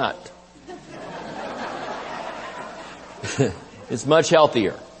a donut. It's much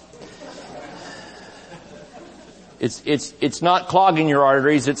healthier. It's not clogging your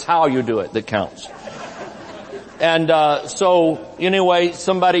arteries, it's how you do it that counts. And so anyway,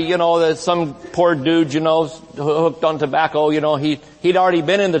 somebody, some poor dude, hooked on tobacco, he'd already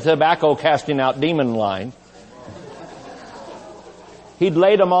been in the tobacco casting out demon line. He'd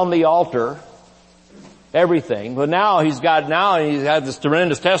laid them on the altar. everything. But now he's had this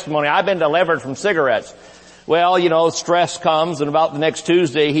tremendous testimony. I've been delivered from cigarettes. Well, stress comes, and about the next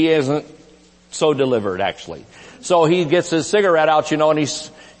Tuesday he isn't so delivered actually. So he gets his cigarette out, and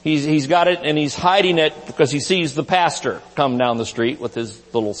he's got it and he's hiding it because he sees the pastor come down the street with his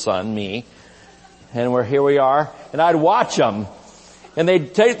little son, me. And here we are. And I'd watch them. And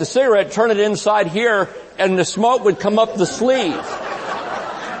they'd take the cigarette, turn it inside here, and the smoke would come up the sleeve.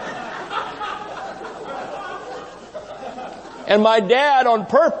 And my dad, on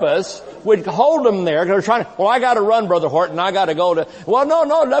purpose, would hold them there. They're trying to, I gotta run, Brother Horton. I gotta go to,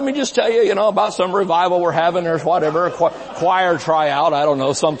 no, let me just tell you, about some revival we're having or whatever, a choir tryout, I don't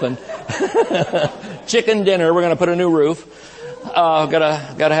know, something. Chicken dinner, we're gonna put a new roof.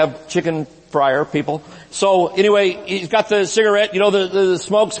 Gotta have chicken fryer, people. So anyway, he's got the cigarette, the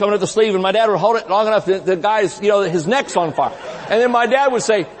smoke's coming up the sleeve, and my dad would hold it long enough that the guy's, his neck's on fire. And then my dad would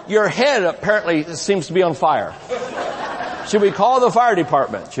say, your head apparently seems to be on fire. Should we call the fire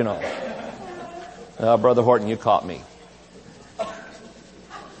department, Brother Horton, you caught me.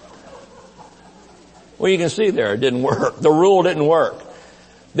 Well, you can see there, it didn't work. The rule didn't work.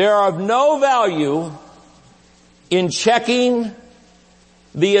 There are of no value in checking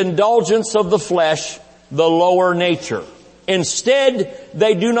the indulgence of the flesh, the lower nature. Instead,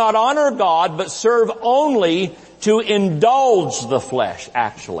 they do not honor God, but serve only to indulge the flesh,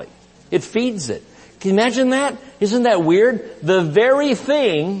 actually. It feeds it. Can you imagine that? Isn't that weird? The very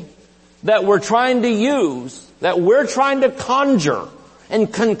thing that we're trying to use, that we're trying to conjure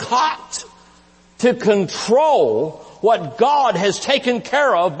and concoct to control what God has taken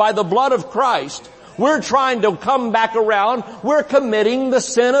care of by the blood of Christ, we're trying to come back around. We're committing the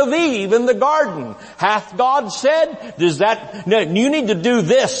sin of Eve in the garden. Hath God said? You need to do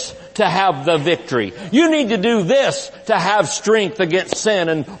this to have the victory. You need to do this to have strength against sin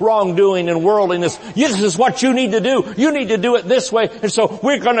and wrongdoing and worldliness. This is what you need to do. You need to do it this way. And so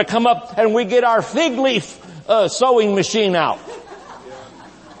we're going to come up and we get our fig leaf sewing machine out.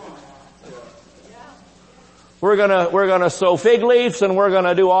 We're gonna sew fig leaves, and we're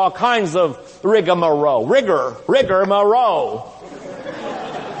gonna do all kinds of rigmarole. Rigmarole.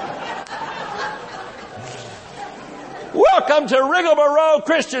 Welcome to Rigmarole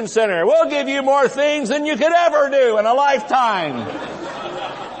Christian Center. We'll give you more things than you could ever do in a lifetime.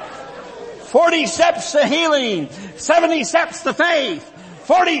 40 steps to healing, 70 steps to faith,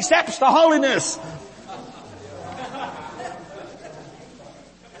 40 steps to holiness.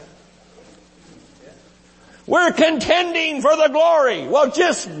 We're contending for the glory. Well,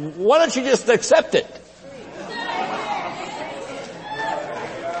 why don't you just accept it?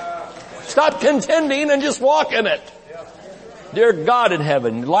 Stop contending and just walk in it. Dear God in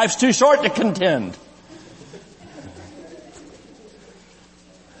heaven, life's too short to contend.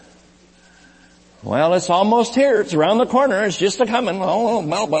 Well, it's almost here. It's around the corner. It's just a coming. All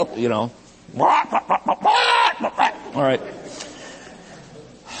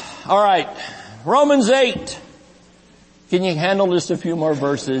right. Romans 8. Can you handle just a few more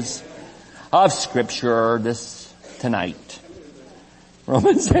verses of Scripture tonight?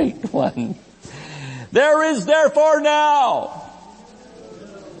 Romans 8:1. There is therefore now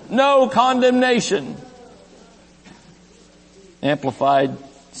no condemnation. Amplified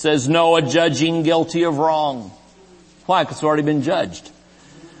says no adjudging guilty of wrong. Why? Because it's already been judged.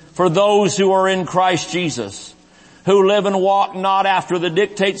 For those who are in Christ Jesus, who live and walk not after the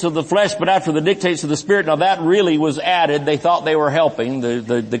dictates of the flesh, but after the dictates of the Spirit. Now that really was added. They thought they were helping,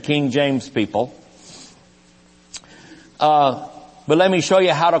 the King James people. But let me show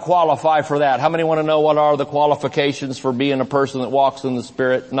you how to qualify for that. How many want to know what are the qualifications for being a person that walks in the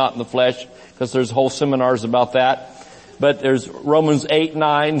Spirit, not in the flesh? Because there's whole seminars about that. But there's Romans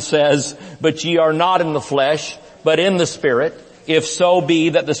 8:9 says, but ye are not in the flesh, but in the Spirit, if so be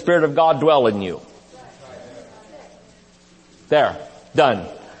that the Spirit of God dwell in you. There. Done.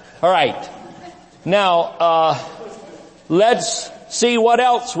 All right. Now, let's see what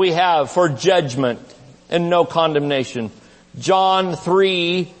else we have for judgment and no condemnation. John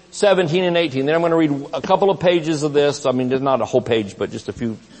 3:17 and 18. Then I'm going to read a couple of pages of this. I mean, there's not a whole page, but just a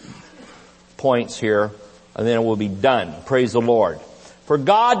few points here. And then it will be done. Praise the Lord. For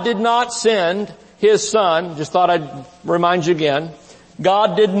God did not send His Son. Just thought I'd remind you again.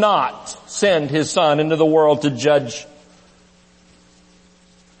 God did not send His Son into the world to judge.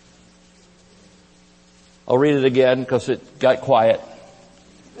 I'll read it again because it got quiet.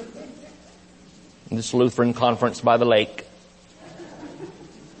 In this Lutheran conference by the lake.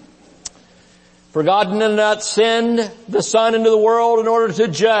 For God did not send the Son into the world in order to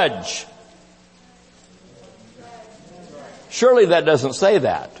judge. Surely that doesn't say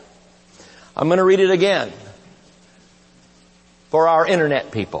that. I'm going to read it again for our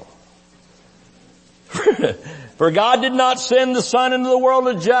internet people. For God did not send the Son into the world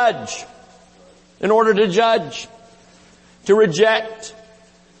to judge, in order to judge, to reject,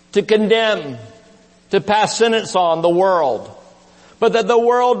 to condemn, to pass sentence on the world, but that the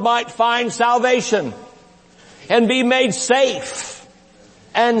world might find salvation and be made safe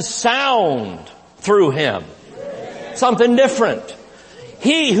and sound through Him. Something different.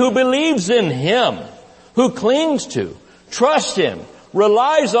 He who believes in Him, who clings to, trusts Him,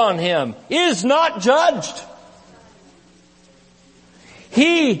 relies on Him, is not judged.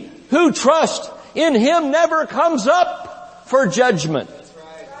 He who trusts in Him never comes up for judgment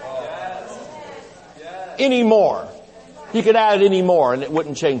anymore. You could add anymore and it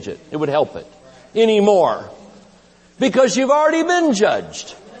wouldn't change it. It would help it. Anymore. Because you've already been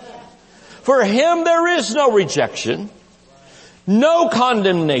judged. For Him there is no rejection, no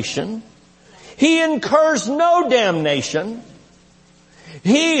condemnation. He incurs no damnation.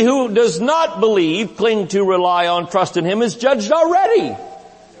 He who does not believe, cling to, rely on, trust in Him is judged already.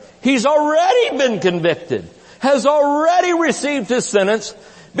 He's already been convicted, has already received his sentence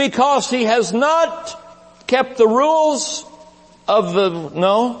because he has not kept the rules of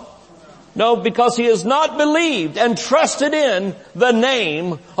because he has not believed and trusted in the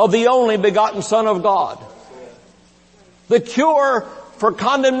name of the only begotten Son of God. The cure for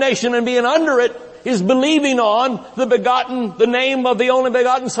condemnation and being under it is believing on the name of the only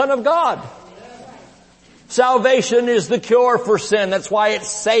begotten Son of God. Salvation is the cure for sin. That's why it's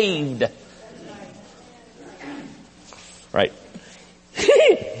saved. Right.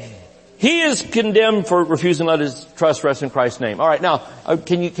 He is condemned for refusing to let his trust rest in Christ's name. All right, now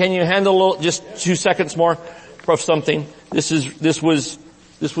can you handle just 2 seconds more of something? This was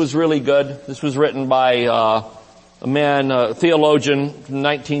really good. This was written by a man, a theologian from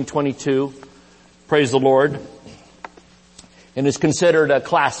 1922. Praise the Lord. And is considered a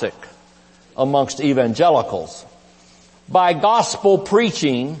classic amongst evangelicals. By gospel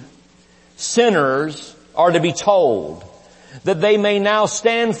preaching, sinners are to be told that they may now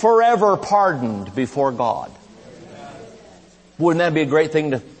stand forever pardoned before God. Wouldn't that be a great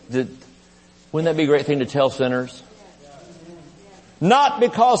thing to tell sinners? Not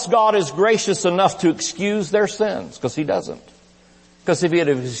because God is gracious enough to excuse their sins, because He doesn't. Because if He had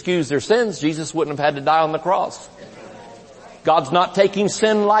excused their sins, Jesus wouldn't have had to die on the cross. God's not taking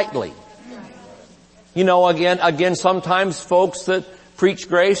sin lightly. You know, again, sometimes folks that preach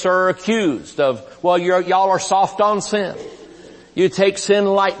grace are accused of, well, y'all are soft on sin. You take sin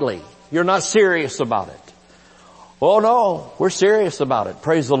lightly. You're not serious about it. Oh no, we're serious about it.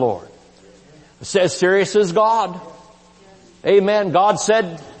 Praise the Lord. It's as serious as God. Amen. God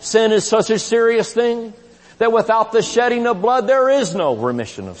said sin is such a serious thing that without the shedding of blood there is no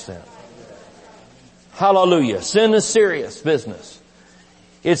remission of sin. Hallelujah. Sin is serious business.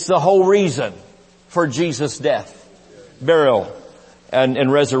 It's the whole reason for Jesus' death, burial,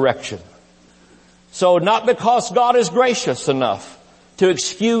 and resurrection. So not because God is gracious enough to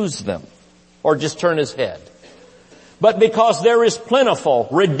excuse them or just turn His head, but because there is plentiful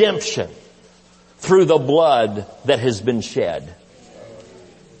redemption through the blood that has been shed.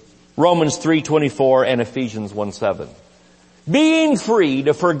 Romans 3:24 and Ephesians 1:7. Being free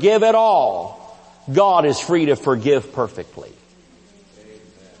to forgive at all, God is free to forgive perfectly.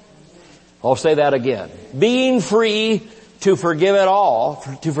 I'll say that again. Being free to forgive at all,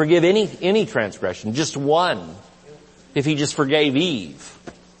 to forgive any transgression, just one. If He just forgave Eve.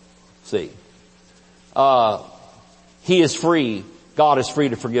 See. He is free, God is free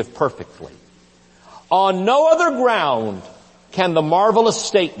to forgive perfectly. On no other ground can the marvelous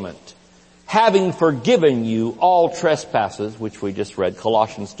statement, having forgiven you all trespasses, which we just read,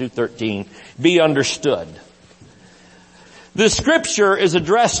 Colossians 2:13, be understood. The scripture is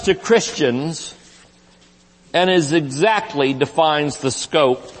addressed to Christians and defines the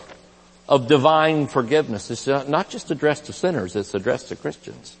scope of divine forgiveness. It's not just addressed to sinners, it's addressed to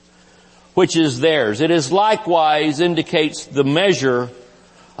Christians, which is theirs. It is likewise indicates the measure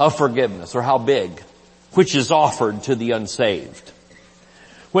of forgiveness, or how big, which is offered to the unsaved.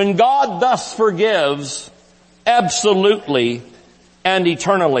 When God thus forgives absolutely and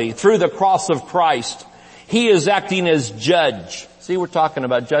eternally through the cross of Christ, He is acting as judge. See, we're talking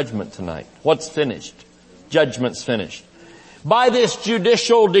about judgment tonight. What's finished? Judgment's finished. By this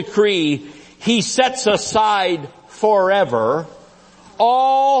judicial decree, He sets aside forever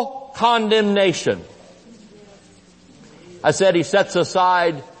all condemnation. I said He sets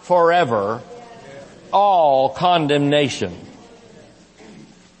aside forever all condemnation.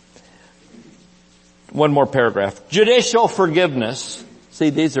 One more paragraph. Judicial forgiveness.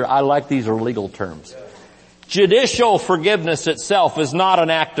 See, I like these are legal terms. Judicial forgiveness itself is not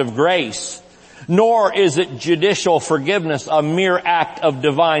an act of grace, nor is it judicial forgiveness a mere act of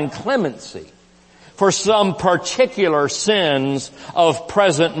divine clemency for some particular sins of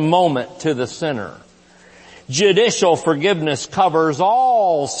present moment to the sinner. Judicial forgiveness covers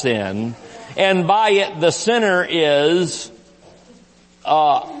all sin, and by it the sinner is,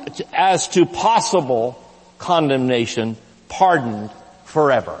 as to possible condemnation, pardoned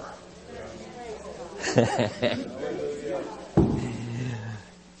forever.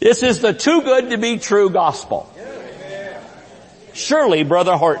 This is the too good to be true gospel. Surely,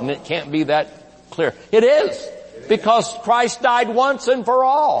 Brother Horton, it can't be that clear. It is, because Christ died once and for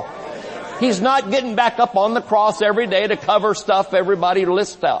all. He's not getting back up on the cross every day to cover stuff everybody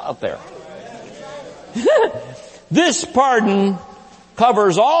lists out there. This pardon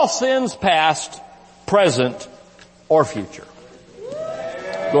covers all sins past, present, or future.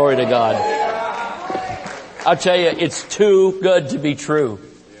 Glory to God. I'll tell you, it's too good to be true.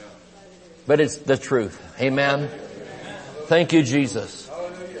 But it's the truth. Amen. Thank you, Jesus.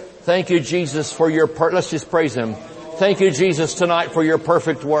 Thank you, Jesus, for your let's just praise Him. Thank you, Jesus, tonight for your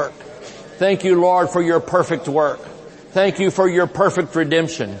perfect work. Thank you, Lord, for your perfect work. Thank you for your perfect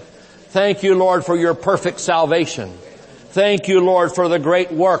redemption. Thank you, Lord, for your perfect salvation. Thank you, Lord, for the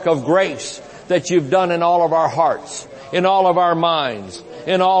great work of grace that you've done in all of our hearts, in all of our minds,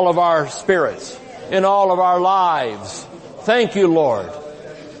 in all of our spirits, in all of our lives. Thank you, Lord.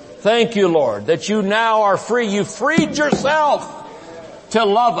 Thank you, Lord, that you now are free. You freed yourself to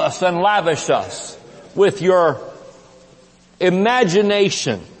love us and lavish us with your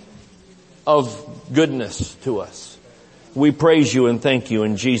imagination of goodness to us. We praise you and thank you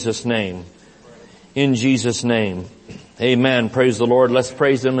in Jesus' name. In Jesus' name. Amen. Praise the Lord. Let's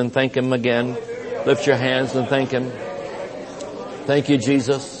praise Him and thank Him again. Lift your hands and thank Him. Thank you,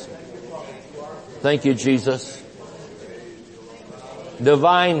 Jesus. Thank you, Jesus.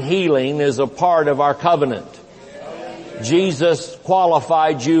 Divine healing is a part of our covenant. Jesus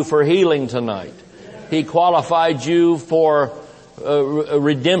qualified you for healing tonight. He qualified you for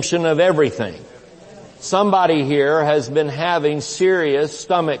redemption of everything. Somebody here has been having serious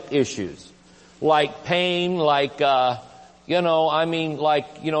stomach issues, like pain, like it's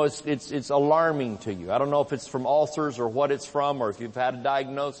alarming to you. I don't know if it's from ulcers or what it's from, or if you've had a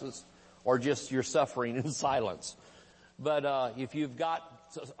diagnosis, or just you're suffering in silence. But if you've got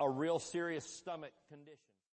a real serious stomach condition.